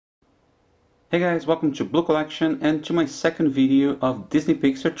Hey guys, welcome to Blue Collection and to my second video of Disney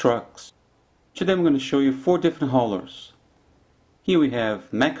Pixar trucks. Today I'm going to show you 4 different haulers. Here we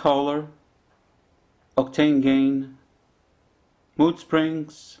have Mac Hauler, Octane Gain, Mood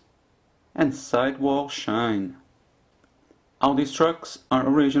Springs, and Sidewalk Shine. All these trucks are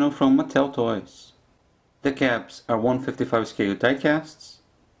original from Mattel Toys. The cabs are 1/55 scale die casts,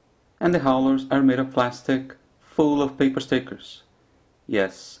 and the haulers are made of plastic full of paper stickers.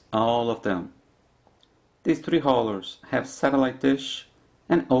 Yes, all of them. These 3 haulers have satellite dish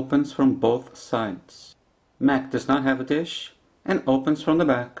and opens from both sides. Mac does not have a dish and opens from the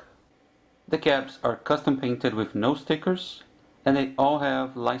back. The cabs are custom painted with no stickers and they all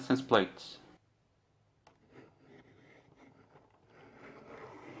have license plates.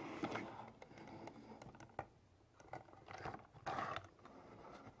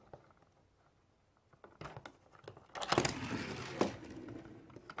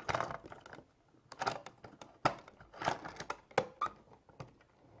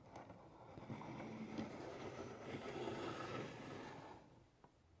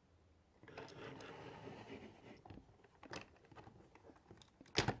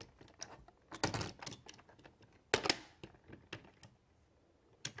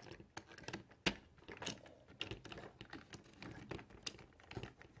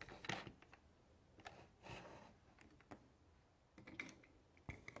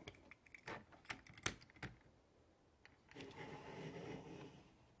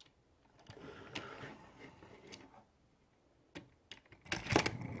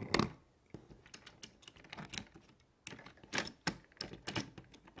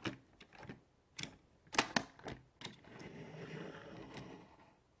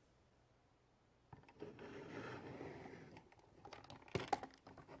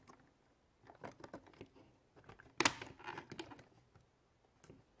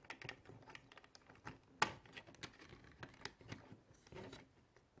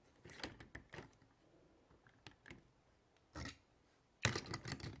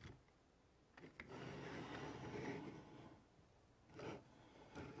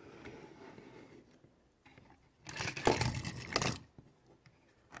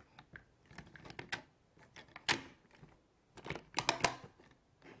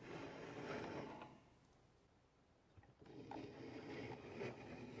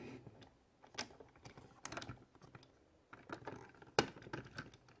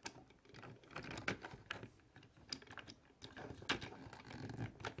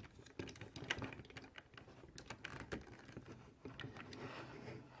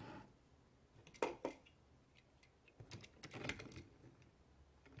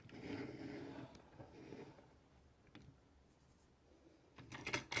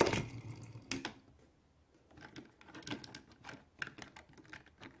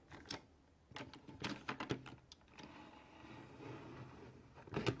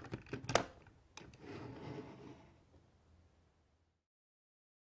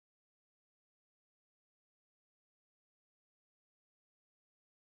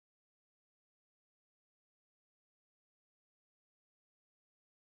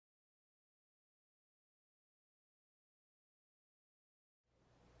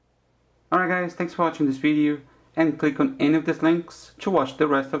 Alright guys, thanks for watching this video and click on any of these links to watch the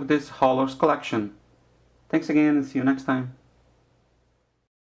rest of this haulers collection. Thanks again and see you next time.